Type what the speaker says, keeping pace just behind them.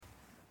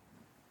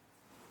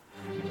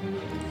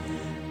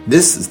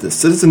This is the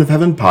Citizen of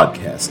Heaven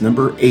podcast,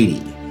 number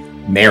 80,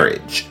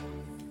 Marriage.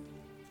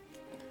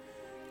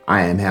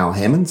 I am Hal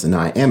Hammonds, and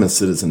I am a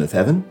citizen of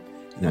heaven,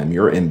 and I'm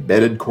your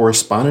embedded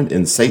correspondent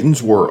in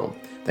Satan's world.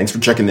 Thanks for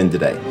checking in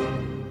today.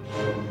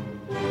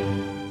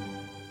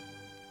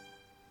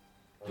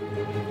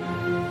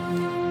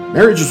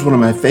 Marriage is one of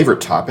my favorite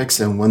topics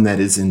and one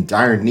that is in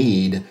dire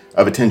need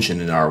of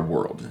attention in our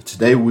world.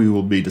 Today we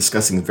will be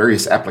discussing the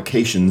various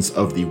applications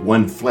of the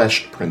one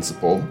flesh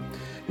principle.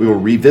 We will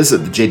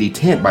revisit the J.D.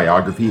 Tant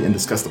biography and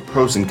discuss the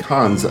pros and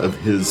cons of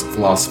his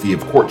philosophy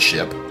of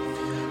courtship.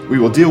 We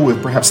will deal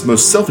with perhaps the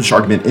most selfish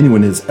argument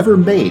anyone has ever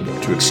made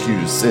to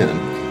excuse sin,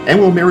 and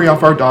we'll marry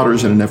off our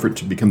daughters in an effort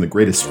to become the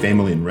greatest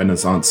family in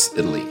Renaissance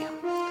Italy.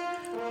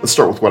 Let's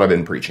start with what I've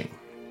been preaching.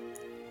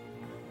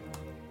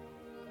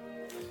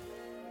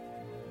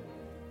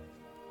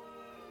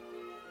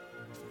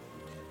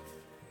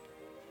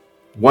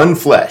 One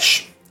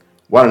flesh.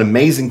 What an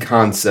amazing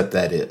concept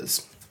that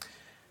is.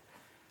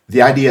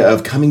 The idea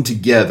of coming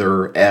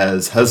together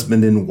as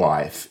husband and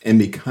wife and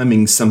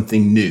becoming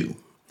something new,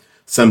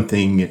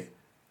 something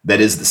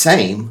that is the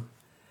same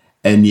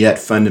and yet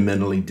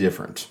fundamentally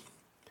different.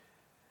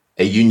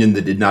 A union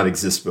that did not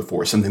exist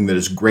before, something that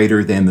is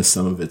greater than the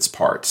sum of its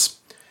parts.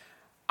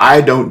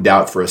 I don't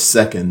doubt for a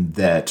second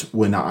that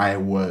when I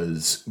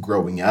was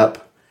growing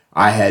up,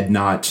 I had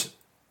not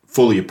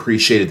fully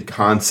appreciated the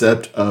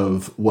concept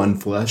of one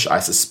flesh. I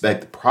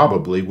suspect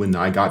probably when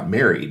I got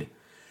married,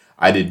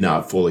 I did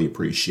not fully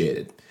appreciate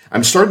it.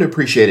 I'm starting to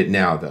appreciate it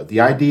now, though.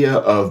 The idea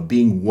of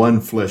being one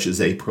flesh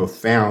is a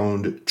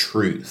profound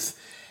truth,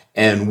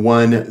 and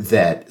one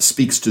that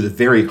speaks to the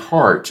very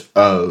heart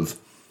of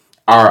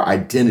our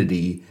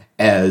identity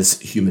as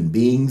human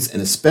beings,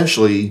 and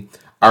especially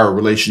our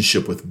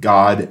relationship with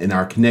God and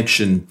our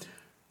connection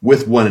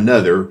with one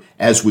another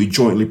as we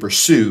jointly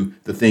pursue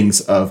the things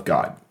of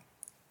God.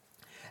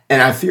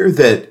 And I fear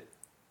that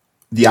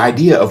the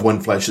idea of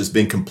one flesh has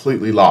been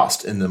completely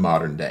lost in the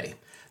modern day.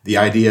 The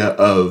idea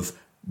of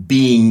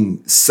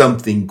being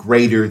something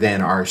greater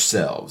than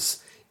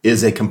ourselves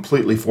is a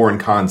completely foreign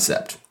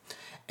concept.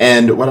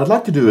 And what I'd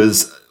like to do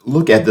is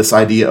look at this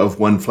idea of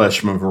one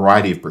flesh from a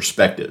variety of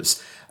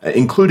perspectives,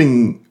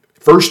 including,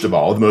 first of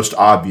all, the most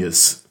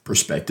obvious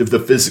perspective, the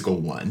physical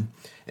one.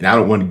 And I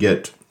don't want to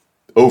get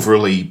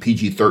overly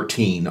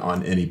PG-13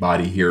 on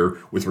anybody here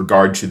with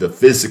regard to the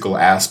physical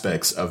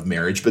aspects of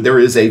marriage, but there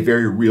is a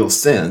very real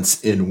sense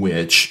in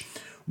which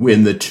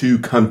when the two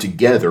come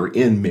together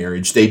in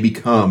marriage, they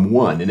become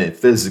one in a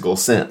physical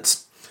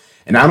sense.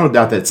 And I don't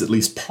doubt that's at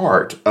least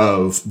part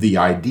of the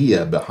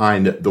idea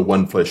behind the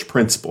one flesh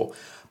principle.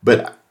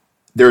 But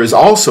there is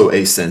also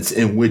a sense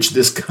in which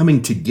this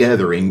coming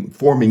together and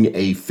forming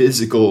a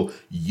physical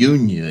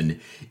union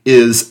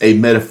is a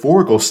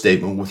metaphorical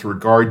statement with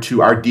regard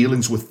to our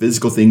dealings with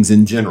physical things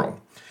in general.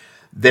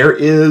 There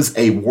is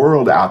a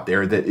world out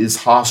there that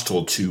is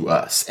hostile to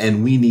us,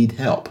 and we need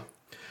help.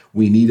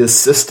 We need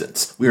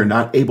assistance. We are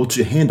not able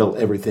to handle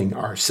everything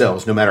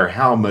ourselves, no matter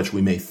how much we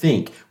may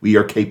think we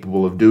are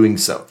capable of doing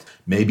so.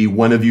 Maybe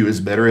one of you is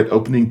better at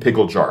opening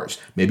pickle jars.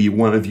 Maybe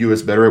one of you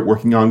is better at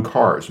working on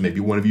cars. Maybe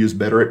one of you is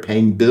better at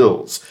paying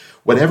bills.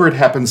 Whatever it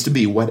happens to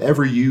be,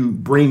 whatever you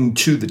bring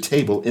to the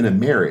table in a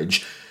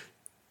marriage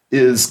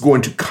is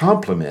going to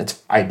complement,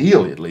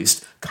 ideally at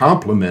least,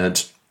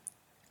 complement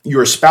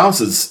your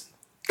spouse's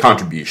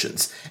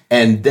contributions.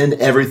 And then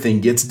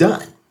everything gets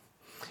done.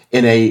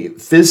 In a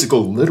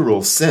physical,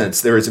 literal sense,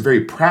 there is a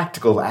very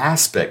practical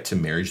aspect to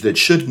marriage that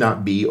should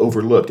not be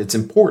overlooked. It's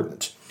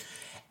important.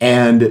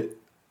 And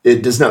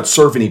it does not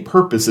serve any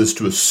purposes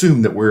to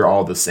assume that we're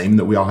all the same,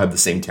 that we all have the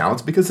same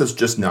talents, because that's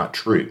just not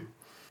true.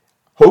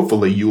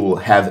 Hopefully, you will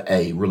have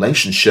a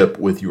relationship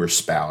with your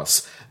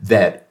spouse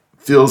that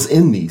fills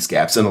in these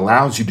gaps and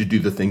allows you to do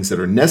the things that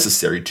are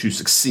necessary to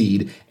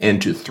succeed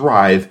and to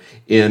thrive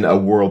in a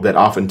world that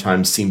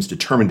oftentimes seems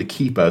determined to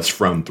keep us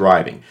from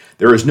thriving.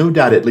 There is no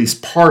doubt, at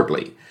least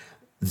partly,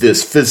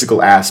 this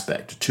physical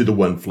aspect to the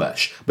one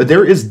flesh. But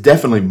there is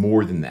definitely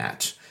more than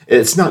that.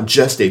 It's not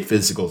just a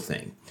physical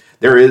thing.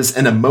 There is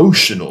an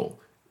emotional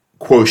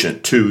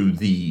quotient to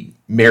the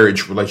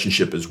marriage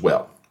relationship as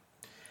well.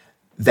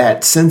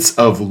 That sense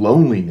of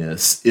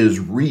loneliness is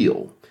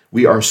real.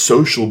 We are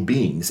social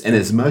beings, and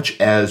as much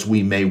as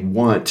we may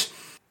want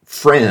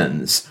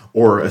friends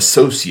or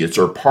associates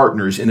or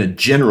partners in a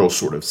general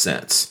sort of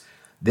sense,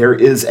 there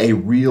is a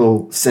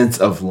real sense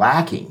of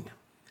lacking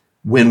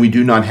when we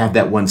do not have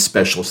that one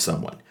special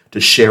someone to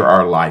share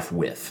our life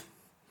with.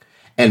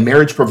 And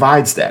marriage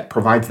provides that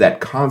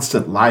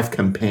constant life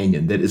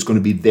companion that is going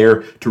to be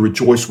there to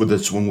rejoice with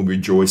us when we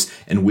rejoice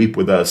and weep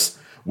with us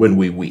when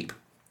we weep.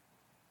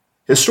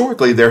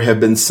 Historically, there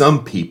have been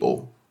some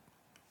people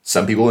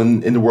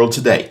in the world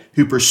today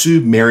who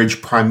pursue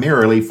marriage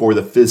primarily for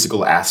the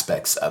physical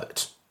aspects of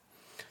it.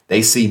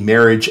 They see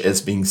marriage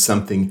as being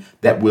something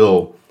that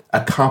will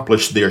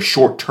accomplish their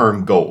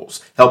short-term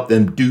goals, help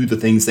them do the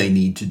things they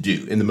need to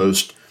do in the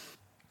most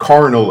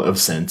carnal of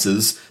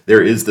senses,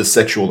 there is the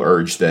sexual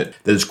urge that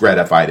is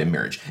gratified in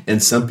marriage.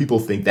 And some people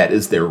think that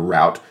is their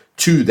route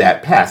to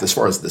that path. As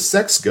far as the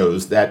sex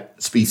goes,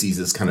 that species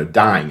is kind of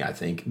dying, I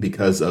think,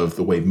 because of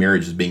the way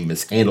marriage is being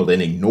mishandled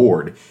and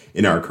ignored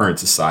in our current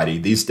society.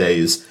 These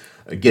days,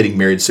 getting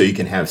married so you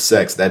can have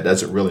sex, that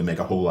doesn't really make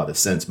a whole lot of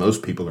sense.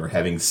 Most people are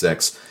having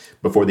sex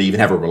before they even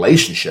have a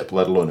relationship,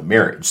 let alone a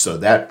marriage. So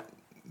that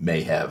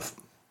may have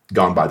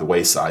gone by the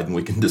wayside, and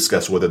we can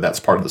discuss whether that's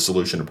part of the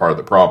solution or part of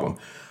the problem.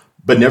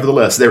 But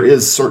nevertheless, there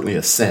is certainly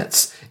a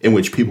sense in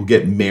which people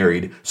get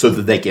married so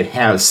that they can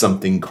have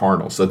something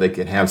carnal, so they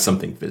can have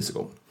something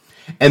physical.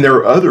 And there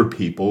are other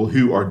people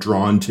who are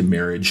drawn to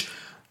marriage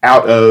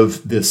out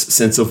of this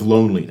sense of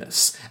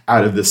loneliness,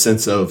 out of this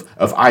sense of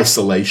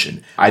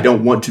isolation. I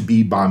don't want to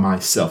be by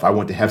myself. I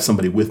want to have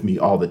somebody with me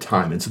all the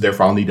time. And so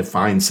therefore I'll need to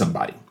find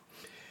somebody.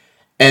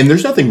 And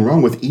there's nothing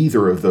wrong with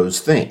either of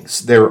those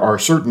things. There are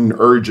certain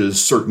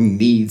urges, certain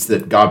needs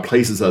that God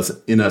places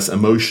in us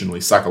emotionally,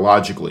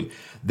 psychologically,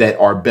 that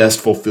are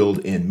best fulfilled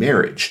in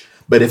marriage.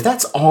 But if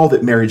that's all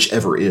that marriage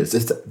ever is,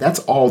 if that's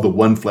all the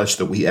one flesh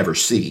that we ever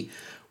see,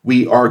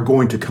 we are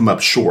going to come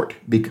up short,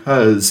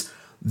 because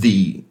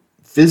the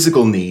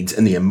physical needs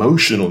and the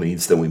emotional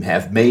needs that we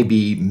have may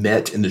be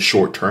met in the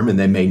short term, and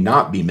they may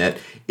not be met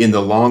in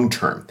the long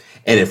term.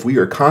 And if we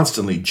are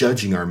constantly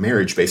judging our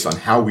marriage based on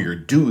how we are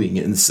doing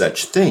in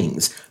such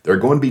things, there are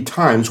going to be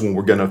times when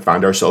we're going to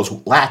find ourselves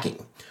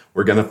lacking.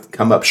 We're going to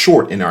come up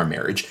short in our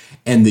marriage.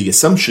 And the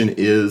assumption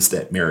is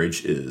that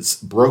marriage is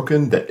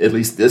broken, that at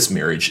least this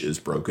marriage is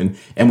broken,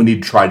 and we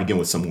need to try it again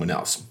with someone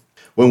else.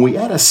 When we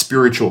add a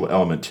spiritual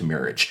element to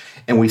marriage,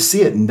 and we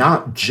see it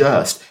not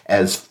just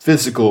as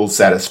physical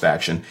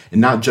satisfaction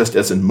and not just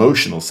as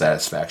emotional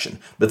satisfaction,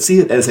 but see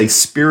it as a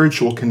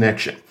spiritual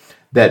connection,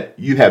 that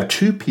you have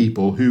two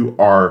people who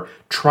are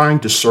trying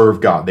to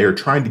serve God. They are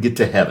trying to get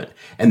to heaven.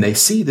 And they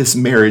see this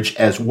marriage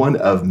as one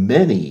of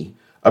many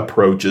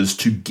approaches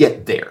to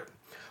get there,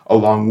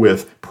 along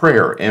with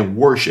prayer and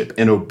worship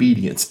and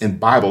obedience and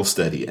Bible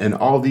study and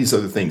all these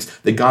other things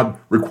that God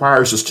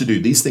requires us to do.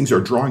 These things are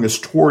drawing us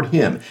toward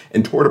Him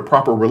and toward a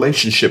proper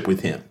relationship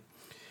with Him.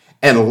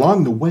 And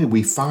along the way,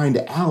 we find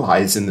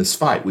allies in this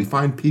fight. We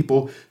find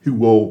people who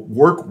will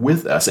work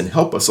with us and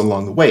help us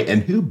along the way.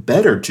 And who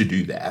better to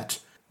do that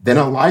than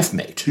a life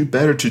mate? Who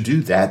better to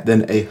do that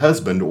than a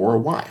husband or a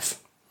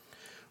wife?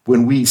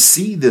 When we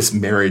see this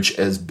marriage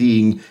as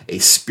being a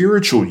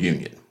spiritual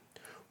union,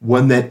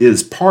 one that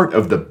is part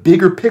of the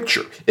bigger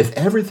picture, if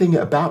everything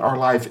about our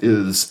life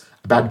is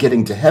about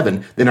getting to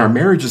heaven, then our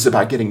marriage is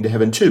about getting to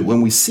heaven too.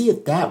 When we see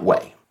it that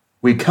way,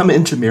 we come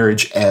into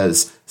marriage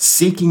as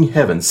seeking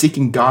heaven,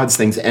 seeking God's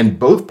things, and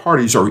both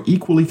parties are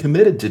equally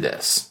committed to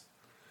this.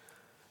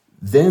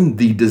 Then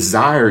the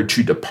desire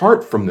to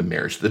depart from the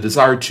marriage, the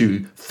desire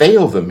to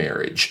fail the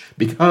marriage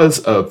because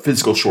of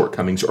physical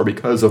shortcomings or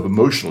because of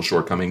emotional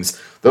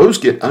shortcomings, those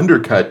get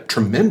undercut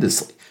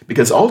tremendously,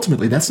 because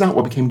ultimately that's not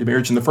what we came to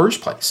marriage in the first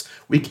place.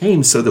 We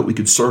came so that we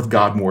could serve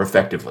God more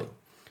effectively.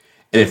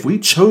 And if we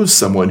chose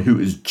someone who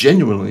is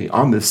genuinely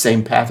on the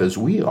same path as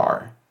we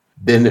are,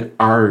 then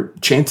our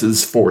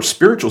chances for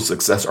spiritual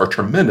success are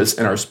tremendous,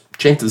 and our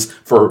chances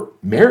for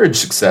marriage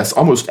success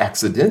almost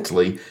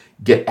accidentally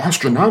get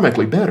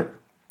astronomically better.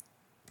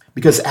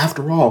 Because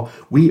after all,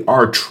 we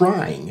are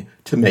trying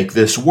to make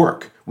this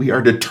work. We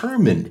are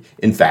determined,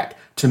 in fact,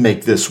 to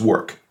make this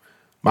work.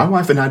 My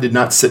wife and I did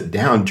not sit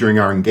down during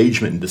our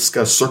engagement and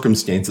discuss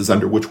circumstances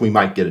under which we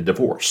might get a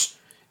divorce.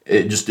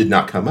 It just did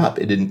not come up.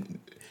 And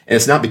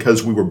it's not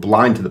because we were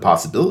blind to the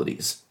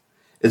possibilities.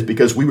 It's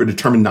because we were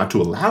determined not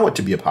to allow it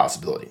to be a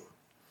possibility.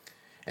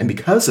 And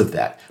because of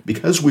that,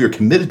 because we are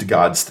committed to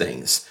God's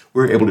things,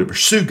 we're able to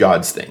pursue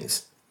God's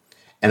things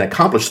and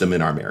accomplish them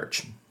in our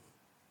marriage.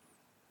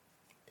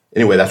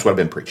 Anyway, that's what I've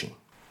been preaching.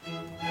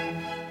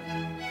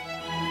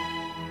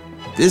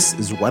 This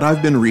is what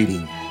I've been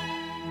reading.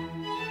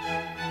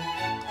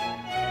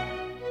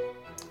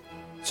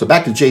 So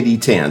back to J.D.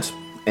 Tant,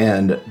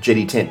 and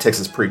J.D. Tant,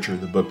 Texas Preacher,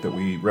 the book that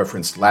we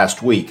referenced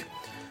last week.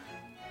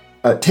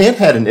 Tant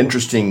had an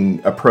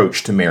interesting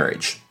approach to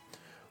marriage,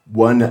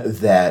 one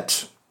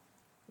that,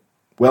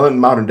 well, in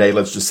modern day,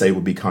 let's just say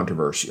would be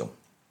controversial.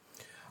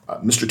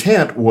 Mr.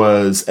 Tant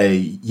was a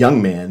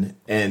young man,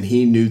 and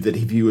he knew that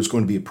if he was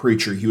going to be a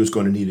preacher, he was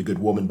going to need a good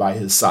woman by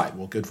his side.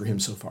 Well, good for him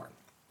so far.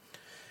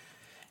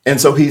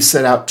 And so he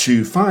set out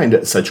to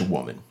find such a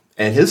woman.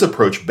 And his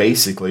approach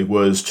basically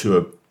was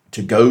to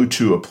go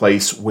to a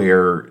place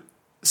where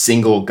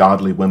single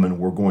godly women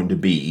were going to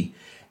be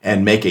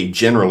and make a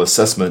general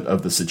assessment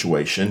of the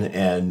situation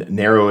and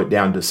narrow it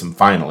down to some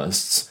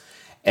finalists.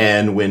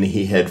 And when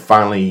he had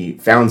finally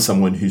found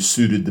someone who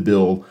suited the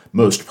bill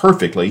most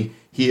perfectly,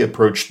 he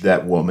approached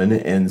that woman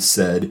and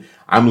said,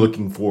 I'm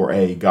looking for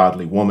a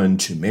godly woman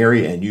to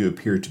marry, and you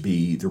appear to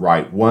be the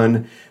right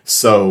one.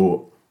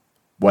 So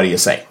what do you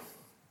say?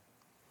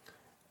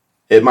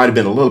 It might have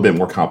been a little bit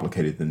more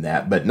complicated than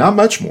that, but not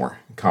much more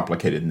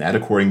complicated than that,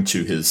 according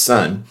to his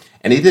son.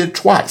 And he did it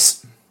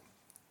twice.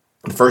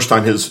 The first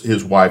time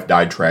his wife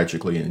died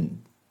tragically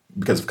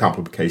because of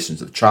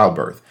complications of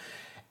childbirth.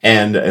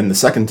 And the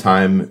second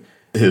time,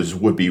 his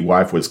would-be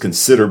wife was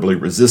considerably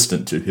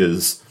resistant to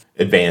his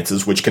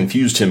advances, which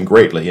confused him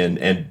greatly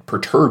and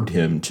perturbed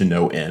him to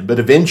no end. But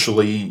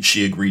eventually,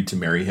 she agreed to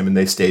marry him, and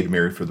they stayed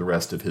married for the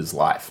rest of his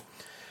life.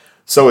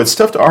 So it's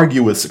tough to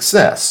argue with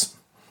success.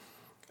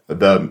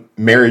 The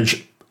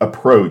marriage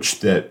approach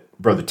that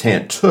Brother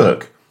Tant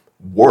took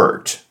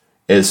worked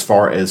as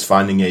far as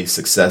finding a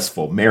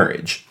successful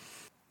marriage.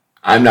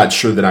 I'm not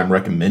sure that I'm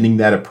recommending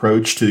that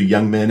approach to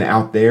young men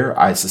out there.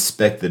 I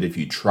suspect that if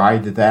you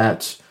tried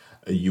that,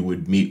 you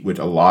would meet with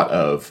a lot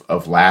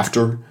of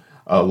laughter,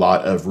 a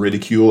lot of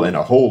ridicule, and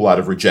a whole lot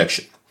of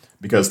rejection,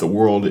 because the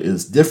world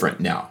is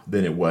different now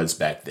than it was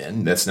back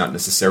then. That's not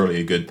necessarily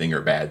a good thing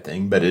or bad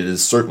thing, but it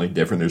is certainly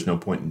different. There's no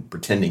point in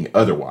pretending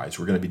otherwise.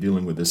 We're going to be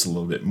dealing with this a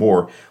little bit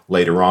more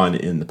later on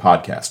in the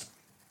podcast.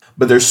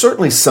 But there's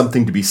certainly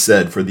something to be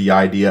said for the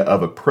idea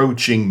of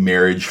approaching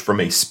marriage from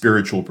a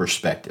spiritual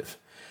perspective,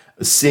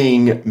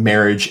 seeing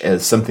marriage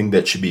as something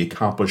that should be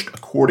accomplished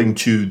according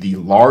to the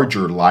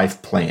larger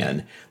life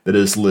plan that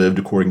is lived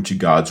according to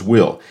God's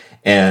will.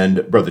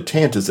 And Brother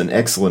Tant is an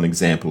excellent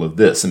example of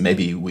this, and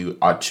maybe we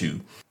ought to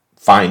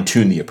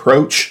fine-tune the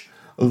approach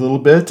a little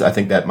bit. I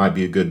think that might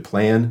be a good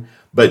plan.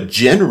 But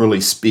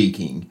generally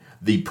speaking,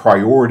 the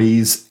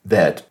priorities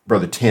that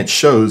Brother Tant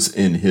shows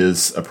in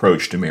his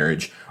approach to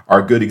marriage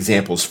are good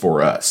examples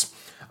for us.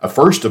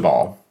 First of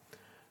all,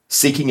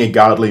 seeking a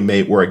godly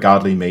mate where a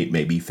godly mate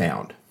may be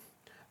found.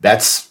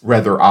 That's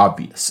rather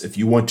obvious. If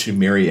you want to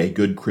marry a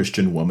good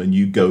Christian woman,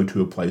 you go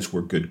to a place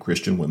where good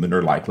Christian women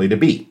are likely to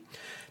be.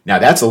 Now,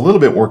 that's a little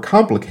bit more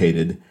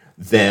complicated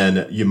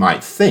than you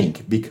might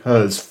think,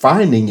 because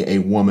finding a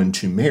woman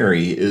to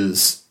marry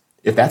is,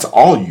 if that's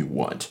all you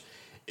want,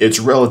 it's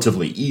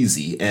relatively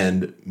easy,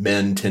 and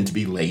men tend to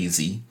be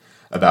lazy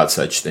about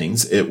such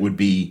things. It would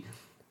be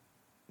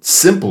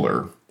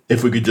simpler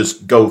if we could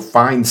just go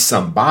find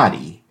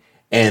somebody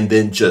and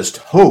then just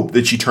hope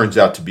that she turns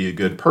out to be a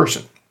good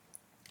person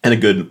and a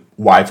good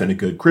wife and a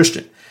good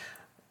Christian.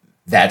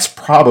 That's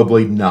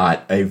probably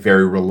not a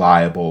very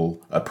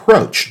reliable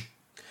approach.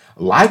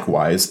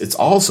 Likewise, it's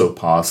also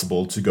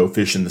possible to go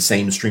fish in the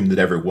same stream that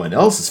everyone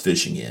else is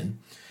fishing in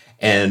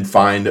and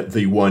find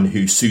the one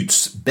who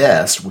suits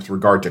best with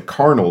regard to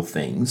carnal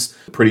things,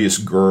 the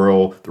prettiest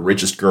girl, the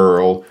richest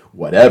girl,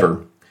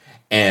 whatever,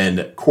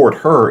 and court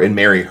her and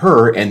marry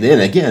her, and then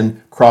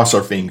again, cross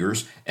our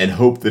fingers and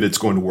hope that it's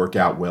going to work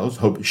out well,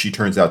 hope she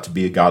turns out to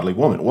be a godly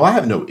woman. Well, I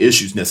have no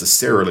issues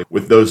necessarily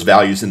with those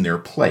values in their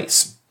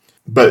place.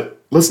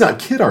 But let's not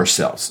kid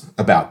ourselves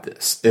about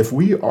this. If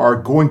we are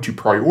going to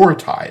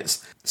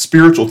prioritize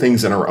spiritual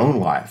things in our own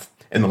life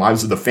and the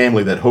lives of the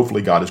family that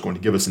hopefully God is going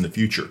to give us in the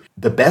future,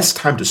 the best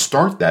time to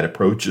start that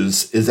approach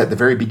is at the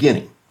very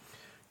beginning.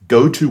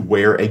 Go to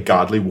where a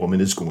godly woman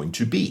is going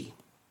to be.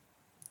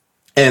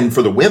 And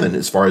for the women,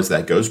 as far as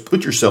that goes,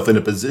 put yourself in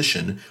a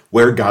position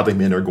where godly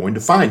men are going to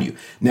find you.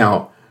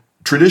 Now,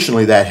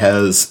 traditionally that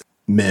has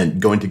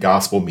meant going to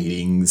gospel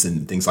meetings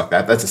and things like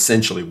that. That's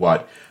essentially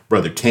what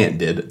Brother Tant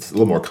did. It's a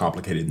little more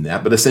complicated than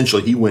that, but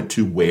essentially he went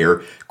to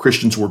where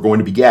Christians were going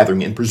to be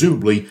gathering, and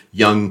presumably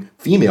young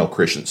female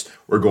Christians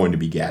were going to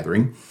be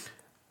gathering.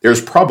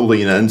 There's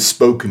probably an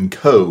unspoken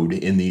code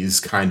in these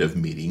kind of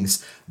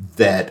meetings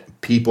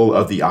that people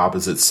of the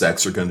opposite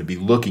sex are going to be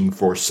looking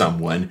for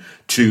someone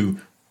to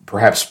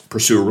perhaps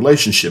pursue a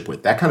relationship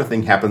with. That kind of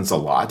thing happens a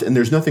lot, and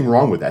there's nothing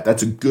wrong with that.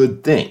 That's a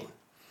good thing.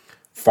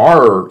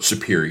 Far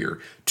superior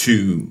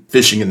to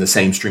fishing in the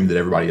same stream that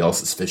everybody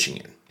else is fishing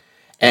in.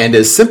 And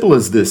as simple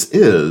as this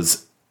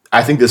is,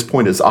 I think this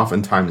point is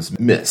oftentimes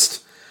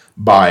missed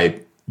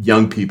by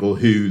young people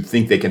who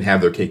think they can have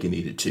their cake and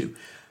eat it too.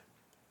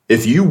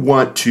 If you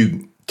want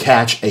to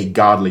catch a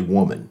godly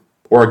woman,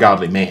 or a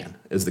godly man,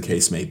 as the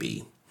case may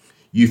be,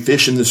 you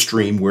fish in the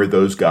stream where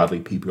those godly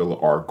people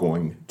are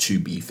going to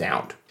be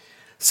found.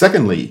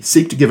 Secondly,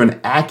 seek to give an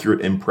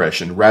accurate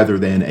impression rather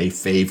than a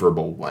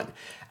favorable one.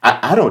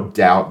 I don't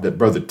doubt that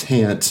Brother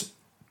Tant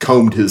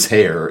combed his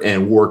hair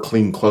and wore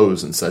clean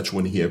clothes and such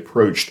when he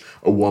approached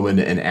a woman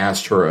and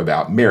asked her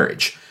about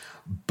marriage.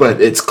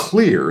 But it's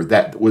clear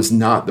that was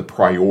not the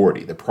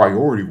priority. The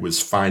priority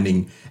was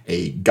finding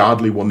a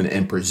godly woman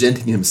and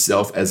presenting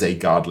himself as a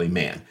godly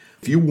man.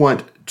 If you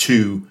want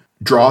to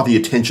draw the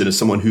attention of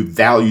someone who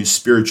values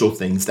spiritual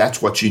things,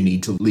 that's what you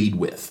need to lead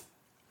with.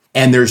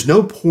 And there's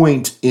no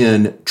point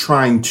in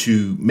trying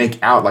to make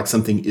out like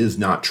something is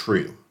not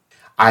true.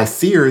 I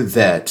fear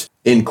that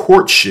in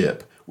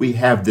courtship, we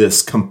have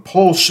this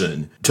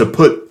compulsion to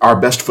put our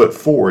best foot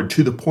forward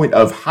to the point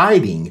of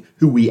hiding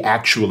who we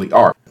actually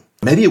are.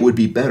 Maybe it would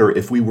be better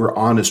if we were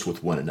honest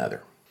with one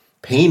another,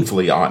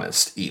 painfully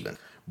honest even.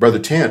 Brother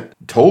Tant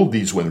told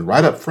these women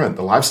right up front,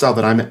 the lifestyle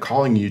that I'm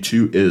calling you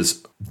to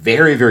is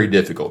very, very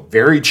difficult,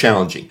 very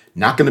challenging,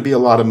 not going to be a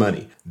lot of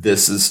money.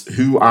 This is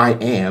who I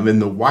am,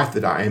 and the wife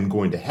that I am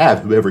going to have,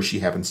 whoever she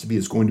happens to be,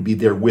 is going to be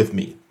there with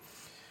me.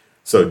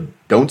 So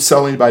don't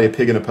sell anybody a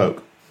pig in a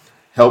poke.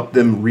 Help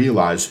them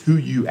realize who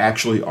you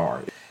actually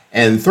are.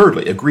 And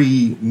thirdly,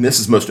 agree, and this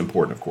is most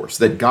important, of course,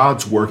 that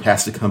God's work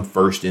has to come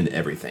first in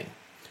everything.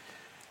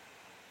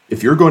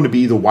 If you're going to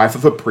be the wife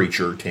of a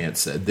preacher, Tant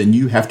said, then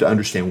you have to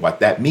understand what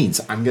that means.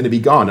 I'm going to be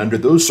gone. Under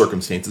those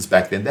circumstances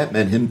back then, that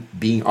meant him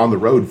being on the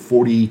road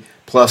 40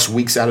 plus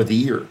weeks out of the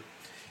year.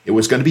 It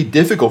was going to be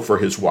difficult for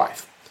his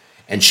wife.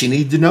 And she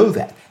needed to know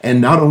that. And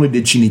not only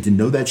did she need to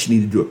know that, she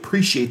needed to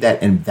appreciate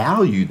that and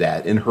value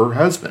that in her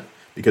husband,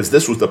 because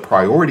this was the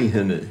priority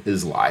in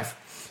his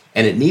life,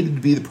 and it needed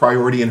to be the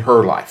priority in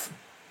her life.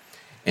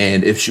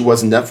 And if she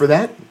wasn't up for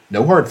that,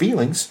 no hard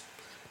feelings,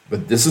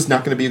 but this is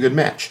not going to be a good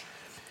match.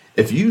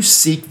 If you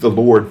seek the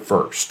Lord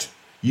first,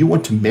 you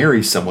want to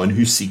marry someone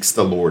who seeks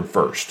the Lord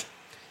first,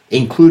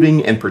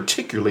 including and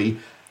particularly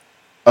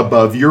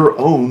above your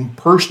own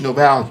personal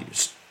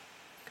values.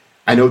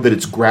 I know that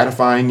it's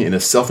gratifying in a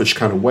selfish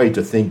kind of way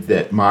to think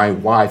that my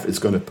wife is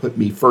going to put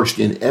me first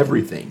in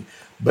everything.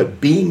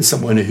 But being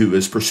someone who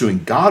is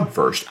pursuing God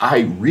first, I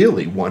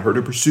really want her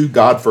to pursue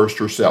God first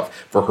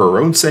herself, for her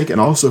own sake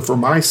and also for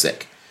my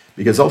sake.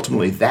 Because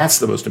ultimately, that's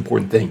the most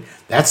important thing.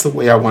 That's the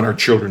way I want our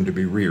children to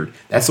be reared.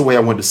 That's the way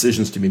I want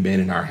decisions to be made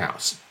in our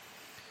house.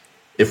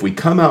 If we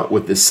come out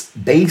with this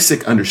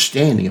basic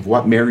understanding of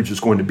what marriage is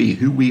going to be,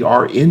 who we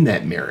are in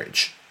that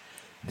marriage,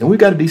 then we've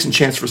got a decent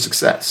chance for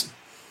success.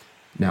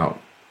 Now,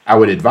 I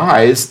would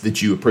advise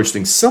that you approach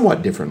things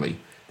somewhat differently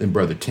than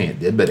Brother Tant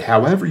did, but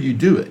however you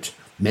do it,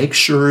 make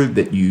sure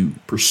that you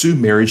pursue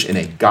marriage in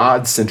a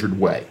God-centered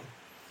way.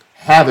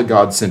 Have a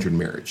God-centered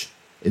marriage,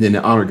 and then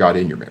honor God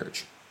in your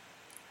marriage.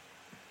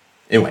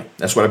 Anyway,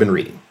 that's what I've been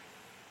reading.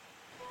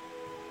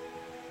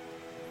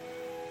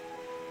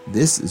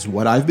 This is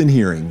what I've been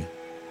hearing.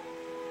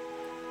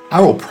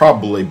 I will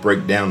probably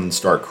break down and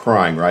start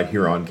crying right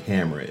here on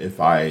camera if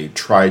I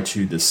try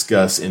to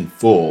discuss in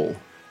full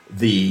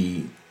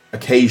the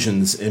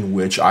occasions in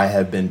which I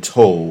have been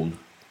told,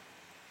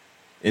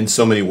 in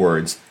so many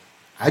words,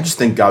 I just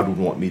think God would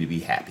want me to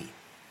be happy.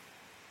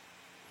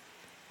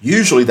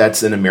 Usually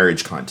that's in a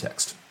marriage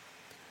context.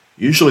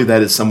 Usually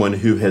that is someone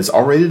who has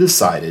already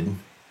decided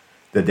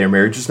that their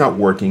marriage is not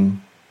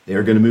working,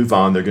 they're going to move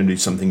on, they're going to do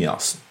something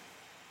else.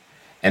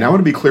 And I want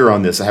to be clear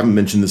on this. I haven't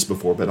mentioned this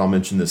before, but I'll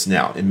mention this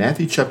now. In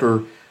Matthew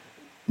chapter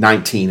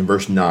 19 and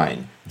verse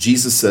 9,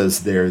 Jesus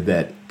says there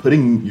that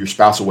putting your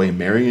spouse away and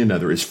marrying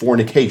another is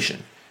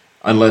fornication,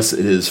 unless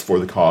it is for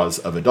the cause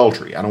of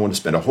adultery. I don't want to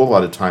spend a whole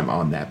lot of time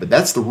on that, but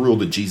that's the rule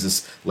that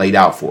Jesus laid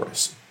out for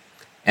us.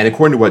 And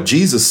according to what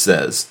Jesus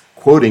says,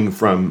 quoting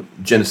from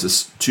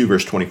Genesis 2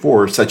 verse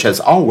 24, such has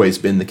always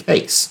been the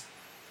case.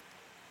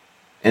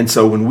 And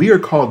so when we are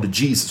called to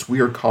Jesus, we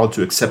are called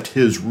to accept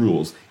his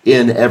rules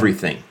in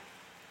everything.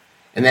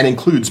 And that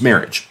includes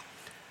marriage.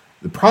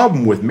 The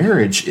problem with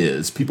marriage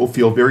is people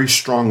feel very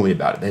strongly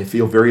about it. They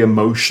feel very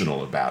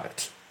emotional about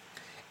it.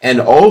 And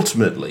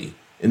ultimately,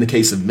 in the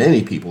case of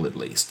many people at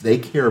least, they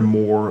care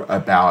more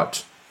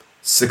about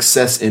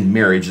success in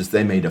marriage as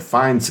they may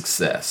define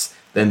success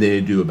than they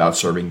do about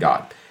serving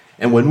God.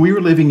 And when we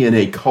are living in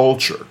a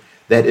culture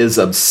that is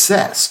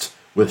obsessed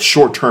with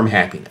short-term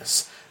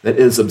happiness, that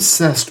is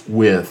obsessed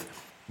with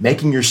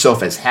making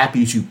yourself as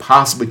happy as you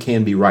possibly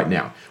can be right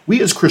now,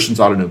 we as Christians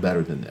ought to know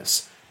better than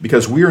this,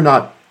 because we are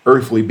not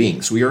earthly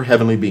beings. We are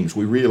heavenly beings.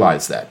 We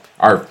realize that.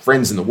 Our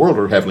friends in the world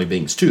are heavenly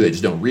beings too. They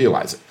just don't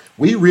realize it.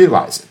 We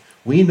realize it.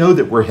 We know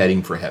that we're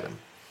heading for heaven.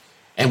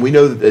 And we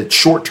know that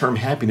short-term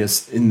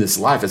happiness in this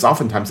life is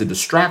oftentimes a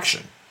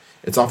distraction.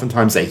 It's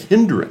oftentimes a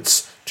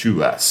hindrance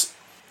to us.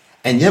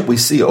 And yet we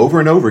see over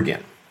and over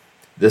again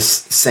this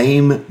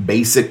same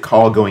basic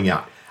call going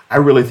out. I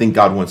really think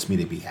God wants me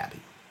to be happy.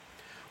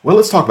 Well,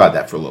 let's talk about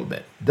that for a little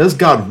bit. Does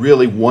God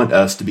really want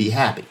us to be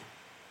happy?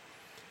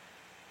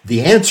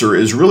 The answer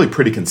is really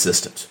pretty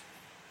consistent.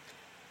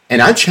 And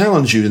I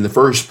challenge you in the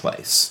first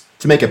place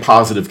to make a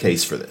positive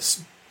case for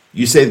this.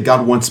 You say that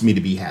God wants me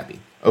to be happy.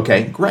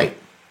 Okay, great.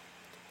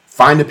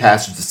 Find a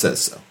passage that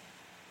says so.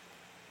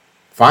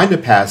 Find a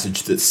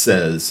passage that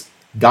says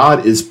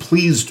God is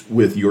pleased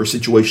with your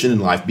situation in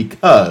life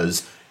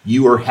because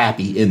you are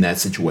happy in that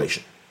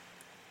situation.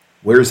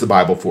 Where's the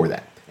Bible for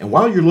that? And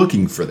while you're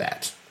looking for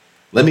that,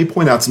 let me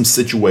point out some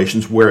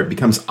situations where it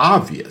becomes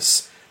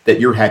obvious that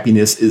your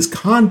happiness is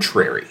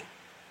contrary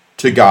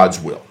to God's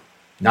will.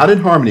 Not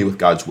in harmony with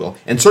God's will,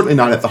 and certainly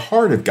not at the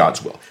heart of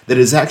God's will. That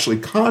is actually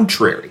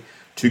contrary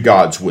to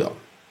God's will.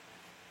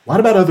 What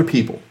about other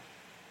people?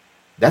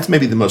 That's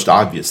maybe the most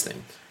obvious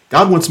thing.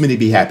 God wants me to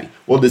be happy.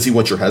 Well, does he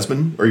want your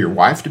husband or your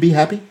wife to be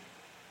happy?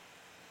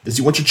 Does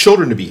he want your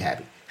children to be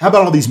happy? How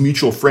about all these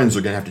mutual friends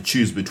are going to have to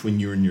choose between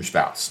you and your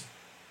spouse?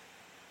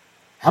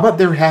 How about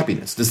their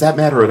happiness? Does that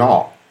matter at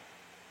all?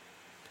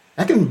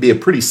 That can be a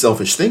pretty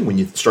selfish thing when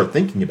you start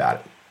thinking about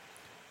it.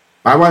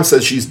 My wife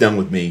says she's done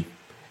with me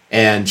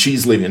and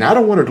she's leaving, and I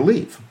don't want her to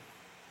leave.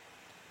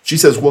 She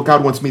says, well,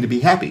 God wants me to be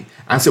happy.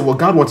 I said, well,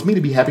 God wants me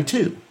to be happy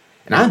too.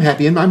 And I'm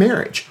happy in my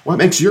marriage. What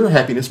makes your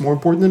happiness more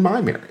important than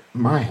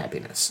my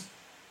happiness?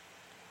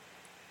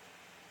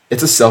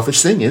 It's a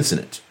selfish thing, isn't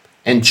it?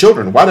 And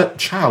children, why a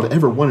child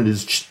ever wanted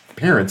his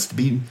parents to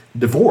be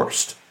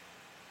divorced?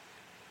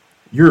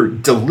 You're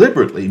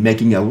deliberately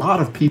making a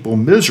lot of people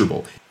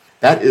miserable.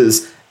 That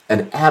is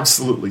an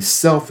absolutely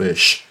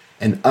selfish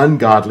and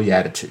ungodly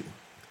attitude.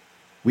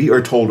 We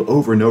are told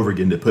over and over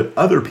again to put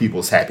other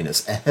people's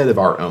happiness ahead of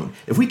our own.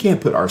 If we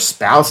can't put our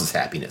spouse's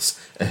happiness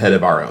ahead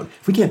of our own,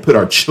 if we can't put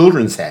our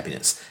children's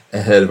happiness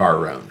ahead of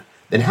our own,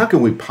 then how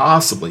can we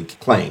possibly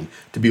claim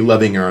to be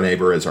loving our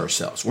neighbor as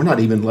ourselves? We're not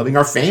even loving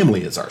our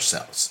family as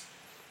ourselves.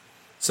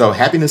 So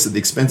happiness at the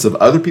expense of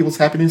other people's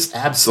happiness?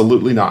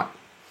 Absolutely not.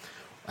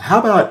 How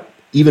about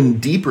even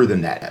deeper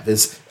than that?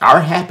 Is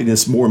our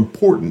happiness more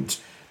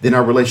important than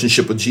our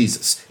relationship with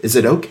Jesus? Is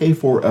it okay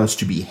for us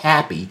to be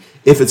happy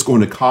if it's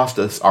going to cost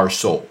us our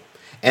soul?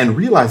 And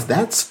realize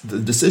that's the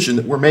decision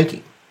that we're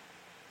making.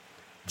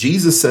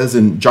 Jesus says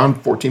in John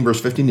 14,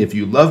 verse 15, if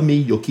you love me,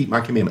 you'll keep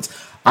my commandments.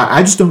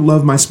 I just don't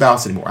love my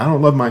spouse anymore. I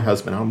don't love my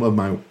husband. I don't love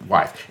my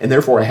wife. And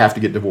therefore, I have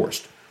to get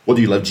divorced. Well,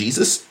 do you love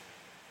Jesus?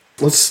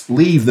 Let's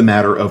leave the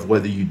matter of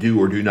whether you do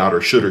or do not or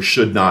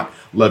should not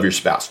love your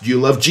spouse. Do you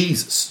love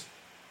Jesus?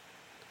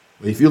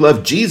 Well, if you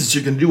love Jesus,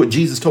 you're going to do what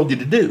Jesus told you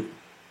to do.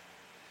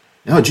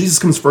 No, Jesus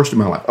comes first in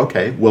my life.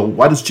 Okay, well,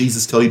 what does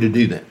Jesus tell you to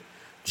do then?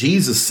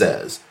 Jesus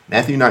says,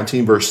 Matthew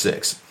 19, verse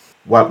 6,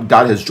 what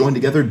God has joined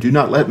together, do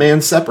not let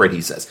man separate,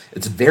 he says.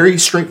 It's very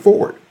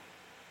straightforward.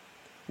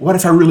 What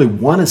if I really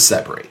want to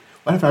separate?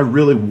 What if I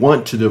really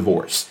want to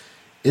divorce?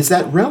 Is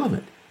that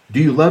relevant? Do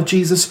you love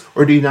Jesus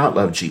or do you not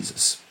love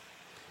Jesus?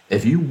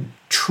 If you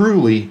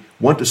truly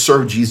want to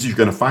serve Jesus, you're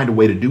going to find a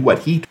way to do what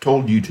he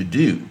told you to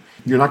do.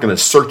 You're not going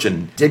to search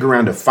and dig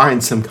around to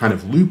find some kind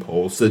of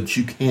loophole so that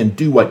you can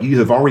do what you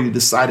have already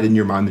decided in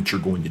your mind that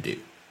you're going to do.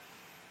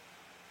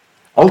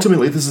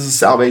 Ultimately, this is a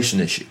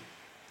salvation issue.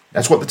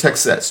 That's what the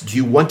text says. Do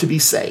you want to be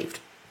saved?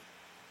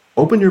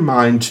 Open your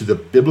mind to the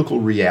biblical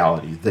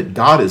reality that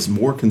God is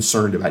more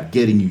concerned about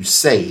getting you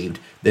saved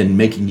than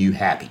making you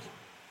happy.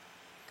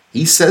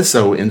 He says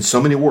so in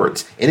so many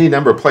words, in any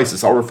number of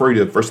places. I'll refer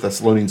you to 1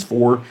 Thessalonians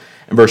 4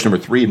 and verse number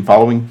 3 and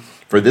following.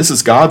 For this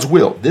is God's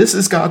will. This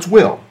is God's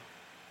will.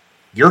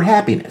 Your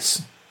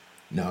happiness.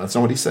 No, that's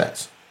not what he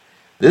says.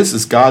 This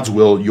is God's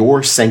will,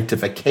 your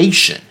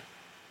sanctification.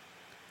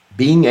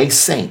 Being a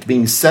saint,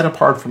 being set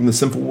apart from the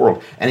sinful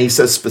world. And he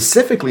says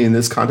specifically in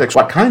this context,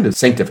 what kind of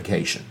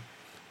sanctification?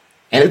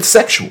 And it's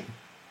sexual.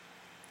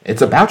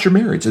 It's about your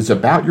marriage. It's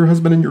about your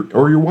husband and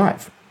your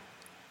wife.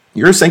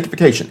 Your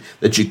sanctification,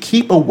 that you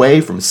keep away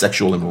from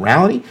sexual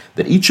immorality,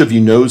 that each of you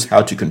knows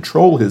how to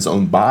control his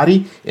own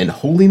body in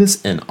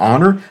holiness and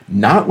honor,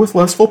 not with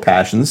lustful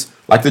passions,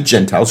 like the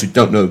Gentiles who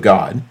don't know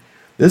God.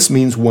 This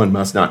means one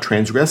must not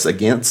transgress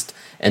against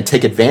and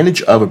take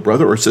advantage of a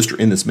brother or sister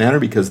in this manner,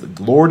 because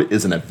the Lord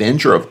is an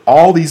avenger of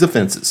all these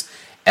offenses,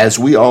 as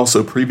we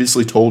also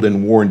previously told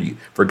and warned you.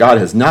 For God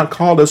has not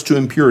called us to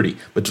impurity,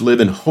 but to live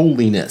in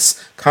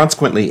holiness.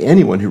 Consequently,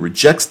 anyone who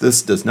rejects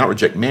this does not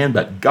reject man,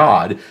 but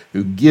God,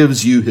 who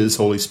gives you his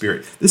Holy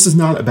Spirit. This is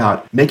not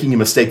about making a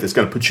mistake that's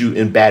going to put you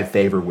in bad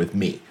favor with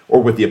me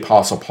or with the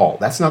Apostle Paul.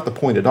 That's not the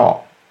point at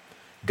all.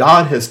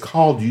 God has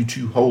called you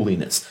to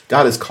holiness.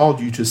 God has called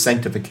you to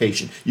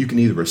sanctification. You can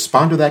either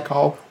respond to that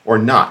call or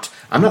not.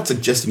 I'm not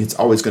suggesting it's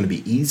always going to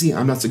be easy.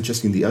 I'm not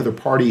suggesting the other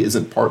party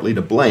isn't partly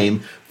to blame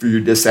for your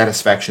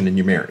dissatisfaction in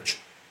your marriage.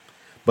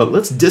 But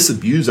let's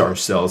disabuse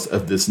ourselves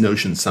of this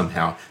notion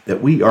somehow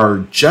that we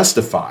are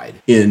justified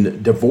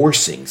in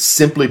divorcing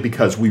simply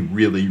because we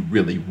really,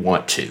 really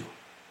want to.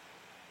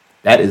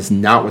 That is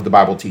not what the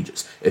Bible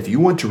teaches. If you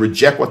want to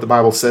reject what the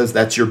Bible says,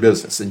 that's your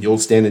business, and you'll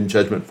stand in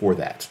judgment for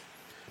that.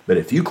 But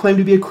if you claim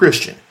to be a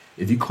Christian,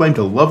 if you claim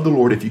to love the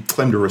Lord, if you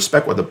claim to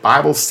respect what the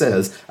Bible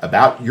says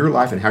about your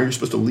life and how you're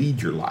supposed to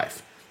lead your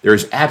life, there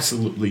is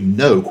absolutely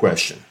no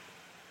question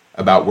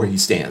about where he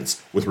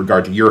stands with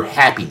regard to your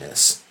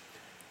happiness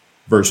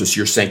versus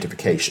your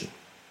sanctification.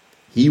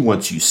 He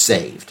wants you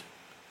saved.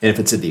 And if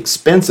it's at the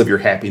expense of your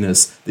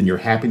happiness, then your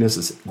happiness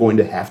is going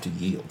to have to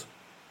yield.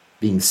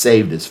 Being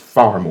saved is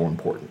far more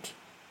important.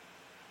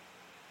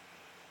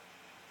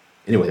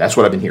 Anyway, that's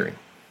what I've been hearing.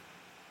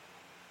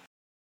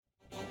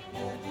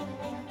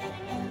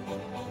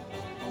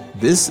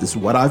 This is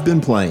what I've been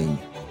playing.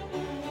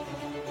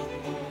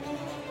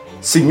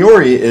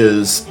 Signori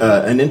is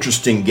an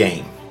interesting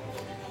game.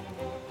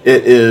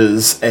 It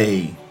is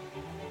a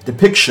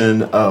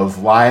depiction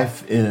of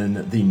life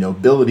in the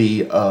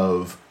nobility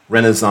of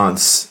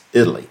Renaissance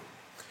Italy.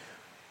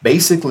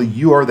 Basically,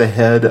 you are the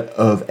head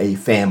of a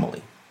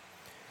family.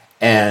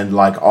 And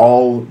like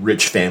all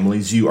rich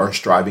families, you are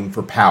striving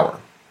for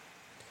power.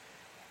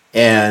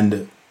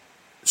 And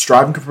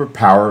striving for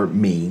power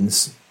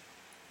means,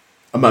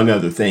 among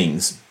other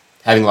things,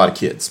 having a lot of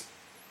kids.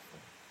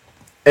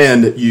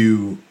 And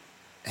you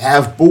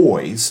have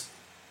boys,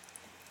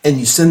 and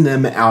you send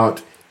them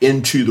out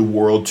into the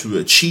world to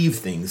achieve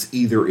things,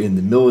 either in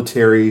the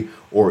military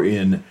or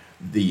in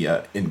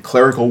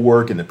clerical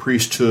work, in the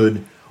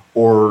priesthood,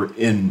 or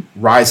in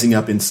rising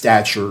up in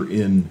stature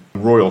in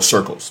royal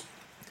circles.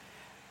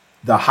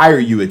 The higher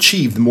you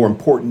achieve, the more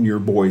important your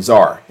boys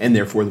are, and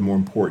therefore the more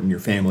important your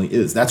family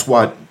is. That's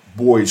what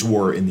boys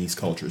were in these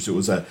cultures. It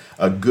was a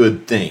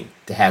good thing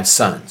to have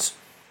sons.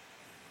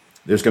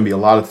 There's going to be a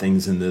lot of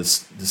things in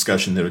this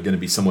discussion that are going to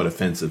be somewhat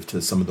offensive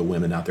to some of the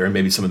women out there, and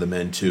maybe some of the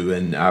men too,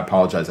 and I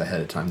apologize ahead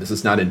of time. This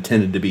is not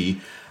intended to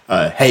be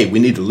hey, we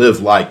need to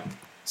live like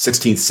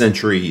 16th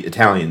century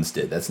Italians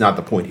did. That's not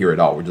the point here at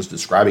all. We're just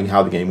describing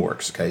how the game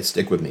works, okay?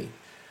 Stick with me.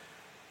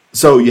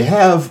 So you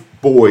have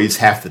boys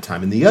half the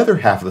time, and the other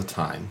half of the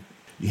time,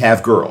 you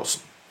have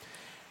girls.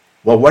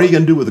 Well, what are you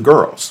going to do with the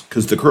girls?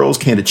 Because the girls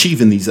can't achieve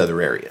in these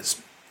other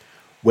areas.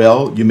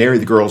 Well, you marry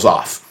the girls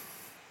off,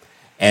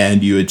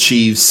 and you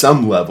achieve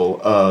some level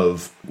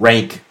of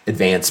rank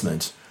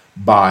advancement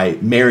by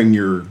marrying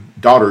your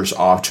daughters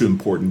off to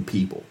important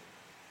people.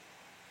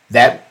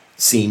 That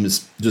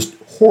seems just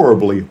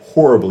horribly,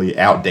 horribly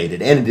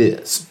outdated, and it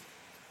is.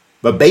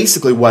 But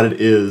basically what it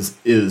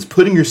is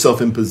putting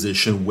yourself in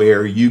position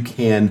where you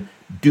can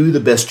do the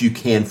best you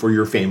can for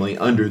your family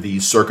under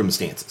these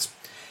circumstances.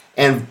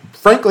 And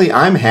frankly,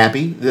 I'm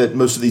happy that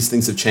most of these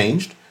things have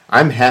changed.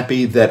 I'm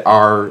happy that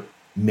our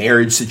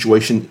marriage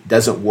situation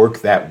doesn't work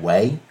that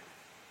way.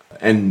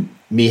 And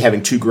me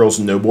having 2 girls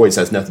and no boys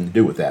has nothing to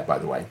do with that, by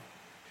the way.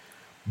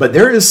 But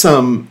there is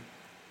some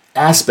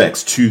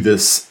aspects to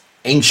this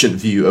ancient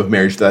view of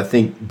marriage that I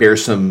think bear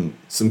some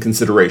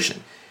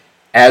consideration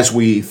as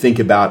we think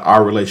about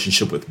our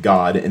relationship with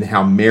God and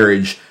how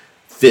marriage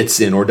fits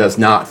in or does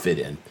not fit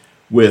in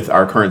with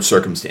our current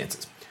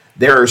circumstances.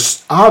 There are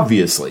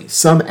obviously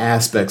some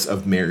aspects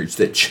of marriage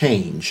that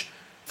change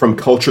from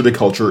culture to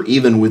culture,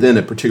 even within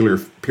a particular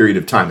period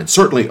of time, and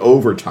certainly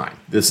over time,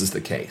 this is the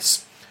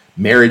case.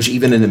 Marriage,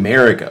 even in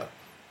America,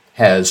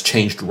 has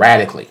changed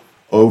radically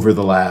over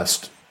the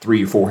last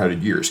 300 or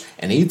 400 years,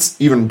 and it's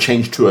even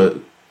changed to a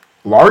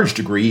large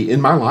degree in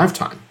my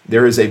lifetime.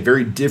 There is a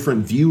very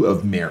different view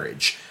of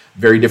marriage,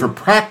 very different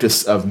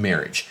practice of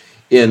marriage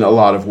in a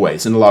lot of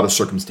ways, in a lot of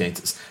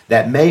circumstances.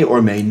 That may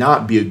or may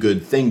not be a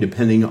good thing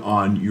depending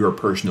on your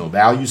personal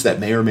values. That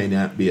may or may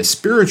not be a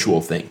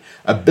spiritual thing,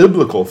 a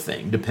biblical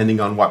thing, depending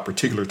on what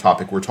particular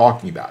topic we're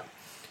talking about.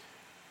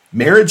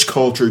 Marriage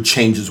culture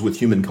changes with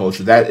human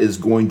culture. That is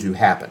going to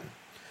happen.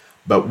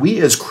 But we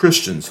as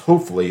Christians,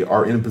 hopefully,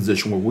 are in a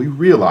position where we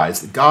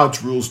realize that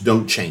God's rules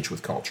don't change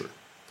with culture.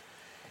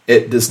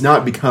 It does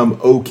not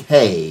become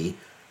okay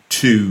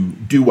to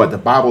do what the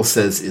Bible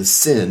says is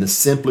sin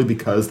simply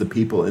because the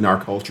people in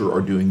our culture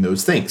are doing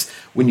those things.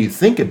 When you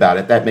think about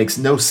it, that makes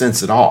no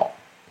sense at all.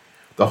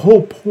 The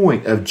whole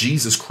point of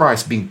Jesus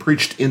Christ being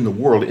preached in the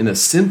world, in a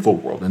sinful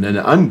world, in an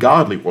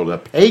ungodly world, a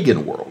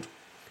pagan world,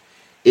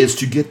 is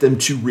to get them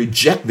to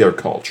reject their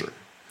culture,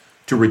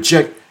 to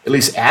reject at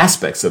least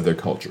aspects of their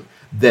culture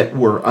that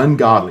were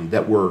ungodly,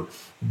 that were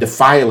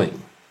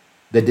defiling,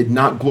 that did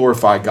not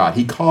glorify God.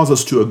 He calls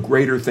us to a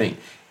greater thing,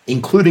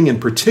 including and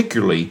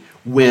particularly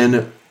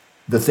when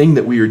the thing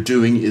that we are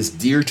doing is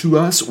dear to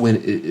us, when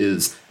it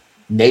is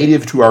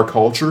native to our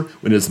culture,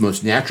 when it is the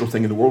most natural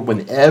thing in the world,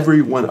 when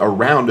everyone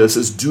around us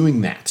is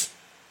doing that.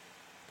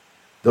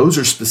 Those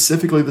are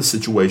specifically the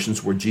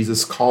situations where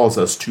Jesus calls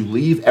us to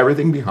leave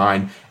everything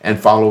behind and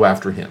follow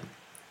after him.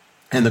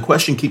 And the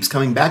question keeps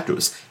coming back to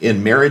us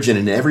in marriage and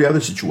in every other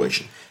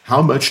situation.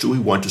 How much do we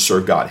want to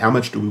serve God? How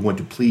much do we want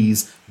to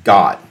please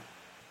God?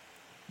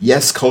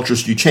 Yes,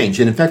 cultures do change.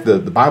 And in fact, the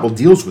Bible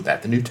deals with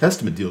that. The New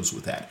Testament deals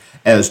with that.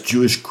 As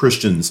Jewish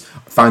Christians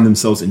find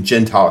themselves in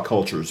Gentile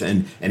cultures,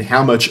 and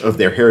how much of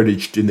their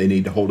heritage do they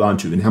need to hold on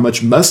to? And how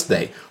much must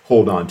they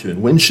hold on to?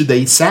 And when should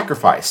they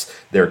sacrifice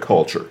their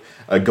culture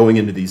going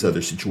into these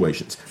other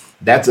situations?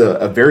 That's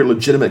a very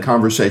legitimate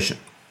conversation.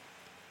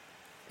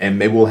 And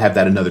maybe we'll have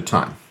that another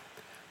time.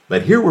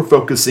 But here we're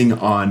focusing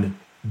on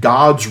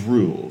God's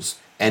rules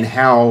and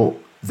how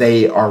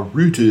they are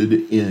rooted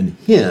in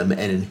him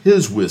and in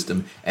his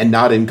wisdom and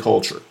not in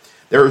culture.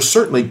 There are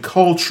certainly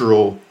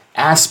cultural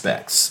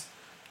aspects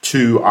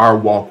to our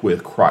walk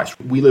with Christ.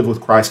 We live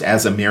with Christ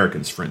as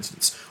Americans, for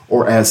instance,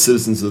 or as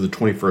citizens of the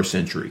 21st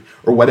century,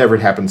 or whatever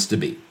it happens to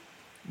be.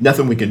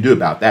 Nothing we can do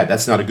about that.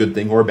 That's not a good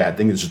thing or a bad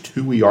thing. It's just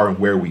who we are and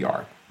where we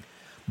are.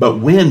 But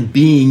when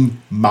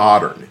being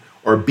modern,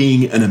 or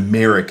being an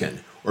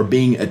American, or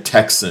being a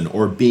Texan,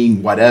 or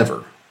being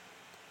whatever,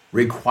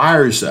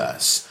 requires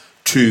us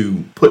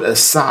to put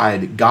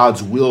aside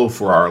God's will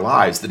for our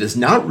lives that is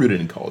not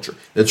rooted in culture,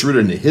 that's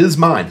rooted in his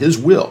mind, his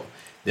will,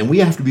 then we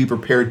have to be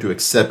prepared to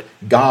accept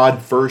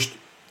God first,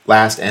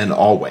 last, and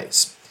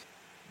always.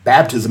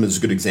 Baptism is a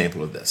good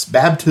example of this.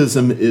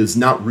 Baptism is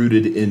not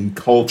rooted in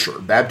culture.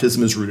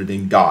 Baptism is rooted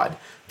in God.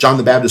 John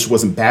the Baptist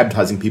wasn't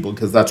baptizing people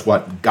because that's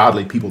what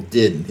godly people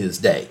did in his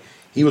day.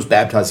 He was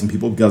baptizing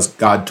people because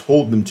God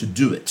told them to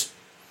do it.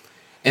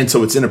 And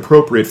so it's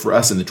inappropriate for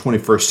us in the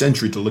 21st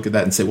century to look at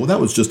that and say, well, that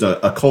was just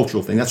a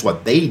cultural thing. That's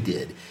what they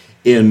did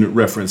in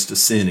reference to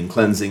sin and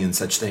cleansing and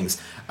such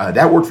things.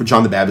 That worked for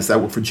John the Baptist. That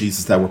worked for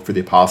Jesus. That worked for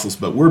the apostles.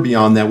 But we're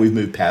beyond that. We've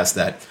moved past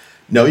that.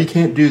 No, you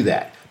can't do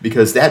that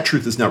because that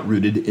truth is not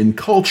rooted in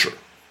culture.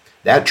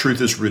 That truth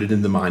is rooted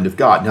in the mind of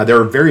God. Now, there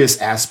are various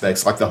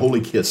aspects, like the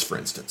Holy Kiss, for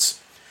instance,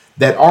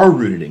 that are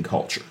rooted in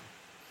culture.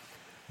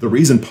 The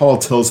reason Paul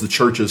tells the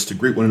churches to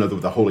greet one another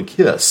with a holy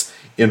kiss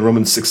in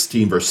Romans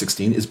 16, verse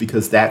 16, is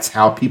because that's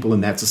how people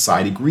in that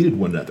society greeted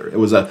one another. It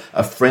was a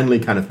friendly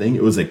kind of thing.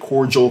 It was a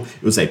cordial,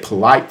 it was a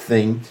polite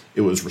thing.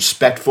 It was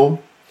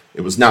respectful.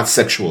 It was not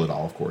sexual at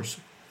all, of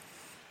course.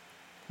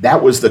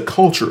 That was the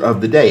culture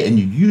of the day, and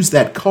you use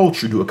that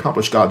culture to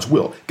accomplish God's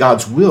will.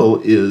 God's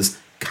will is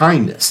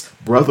kindness,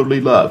 brotherly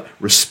love,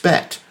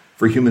 respect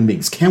for human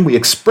beings. Can we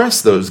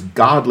express those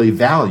godly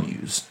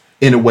values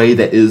in a way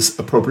that is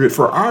appropriate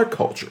for our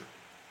culture?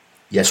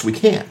 Yes, we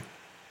can.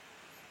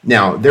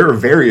 Now, there are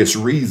various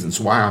reasons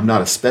why I'm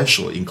not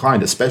especially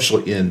inclined,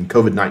 especially in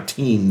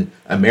COVID-19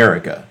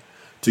 America,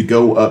 to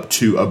go up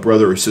to a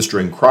brother or sister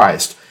in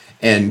Christ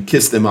and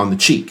kiss them on the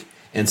cheek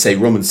and say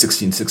Romans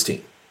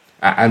 16:16.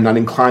 I'm not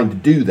inclined to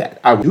do that.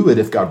 I would do it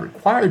if God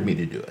required me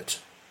to do it.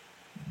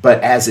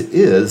 But as it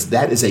is,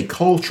 that is a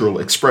cultural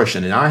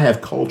expression, and I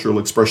have cultural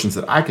expressions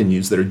that I can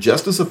use that are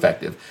just as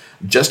effective,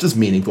 just as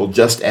meaningful,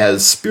 just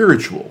as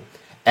spiritual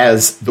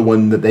as the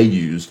one that they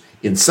used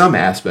in some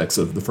aspects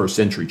of the first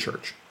century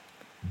church.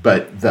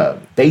 But the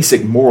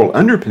basic moral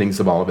underpinnings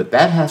of all of it,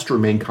 that has to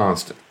remain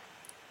constant.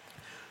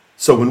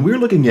 So when we're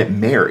looking at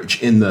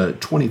marriage in the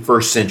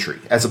 21st century,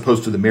 as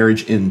opposed to the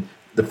marriage in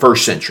the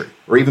first century,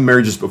 or even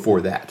marriages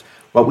before that,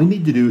 what we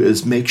need to do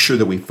is make sure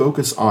that we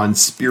focus on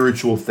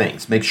spiritual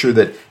things, make sure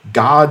that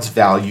God's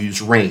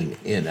values reign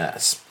in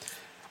us.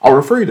 I'll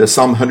refer you to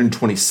Psalm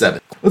 127.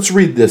 Let's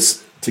read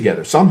this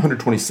together. Psalm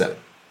 127.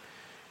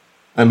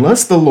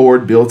 Unless the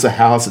Lord builds a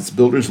house, its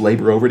builders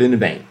labor over it in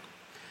vain.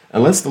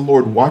 Unless the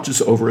Lord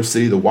watches over a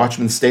city, the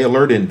watchmen stay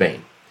alert in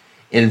vain.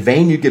 In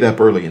vain you get up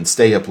early and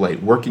stay up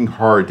late, working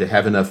hard to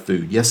have enough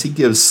food. Yes, he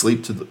gives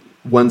sleep to the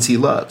ones he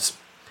loves.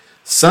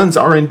 Sons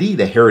are indeed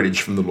a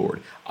heritage from the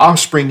Lord,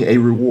 offspring a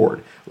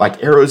reward.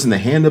 Like arrows in the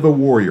hand of a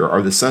warrior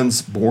are the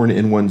sons born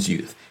in one's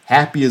youth.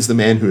 Happy is the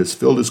man who has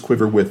filled his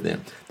quiver with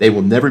them. They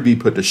will never be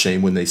put to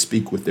shame when they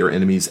speak with their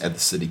enemies at the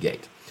city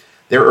gate.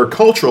 There are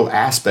cultural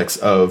aspects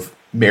of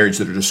marriage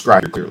that are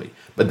described clearly,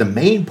 but the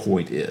main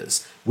point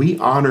is we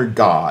honor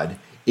God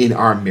in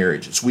our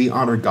marriages. We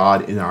honor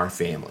God in our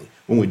family.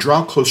 When we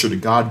draw closer to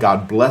God,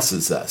 God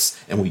blesses us,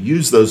 and we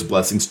use those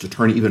blessings to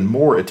turn even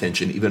more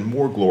attention, even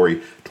more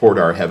glory toward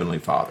our Heavenly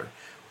Father.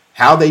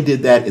 How they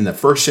did that in the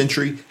first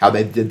century, how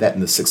they did that in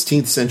the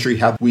 16th century,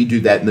 how we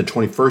do that in the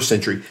 21st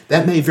century,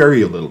 that may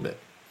vary a little bit.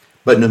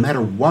 But no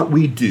matter what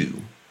we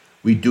do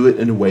it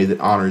in a way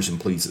that honors and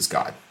pleases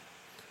God.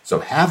 So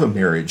have a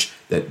marriage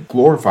that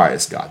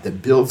glorifies God,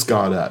 that builds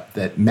God up,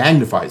 that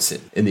magnifies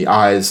Him in the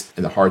eyes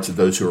and the hearts of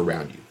those who are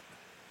around you.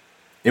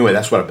 Anyway,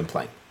 that's what I've been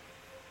playing.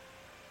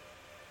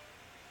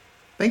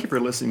 Thank you for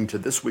listening to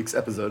this week's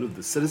episode of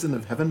the Citizen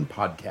of Heaven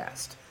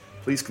podcast.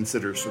 Please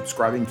consider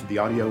subscribing to the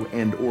audio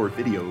and or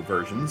video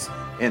versions,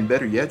 and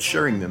better yet,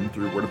 sharing them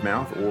through word of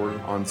mouth or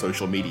on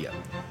social media.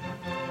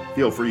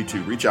 Feel free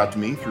to reach out to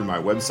me through my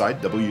website,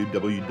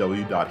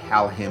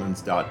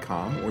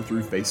 www.halhammonds.com, or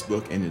through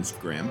Facebook and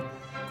Instagram.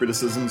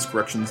 Criticisms,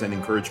 corrections, and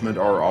encouragement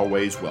are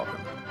always welcome.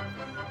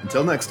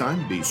 Until next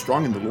time, be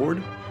strong in the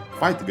Lord,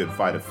 fight the good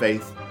fight of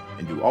faith,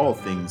 and do all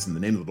things in the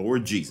name of the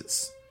Lord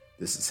Jesus.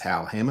 This is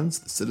Hal Hammonds,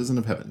 the Citizen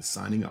of Heaven,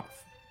 signing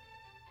off.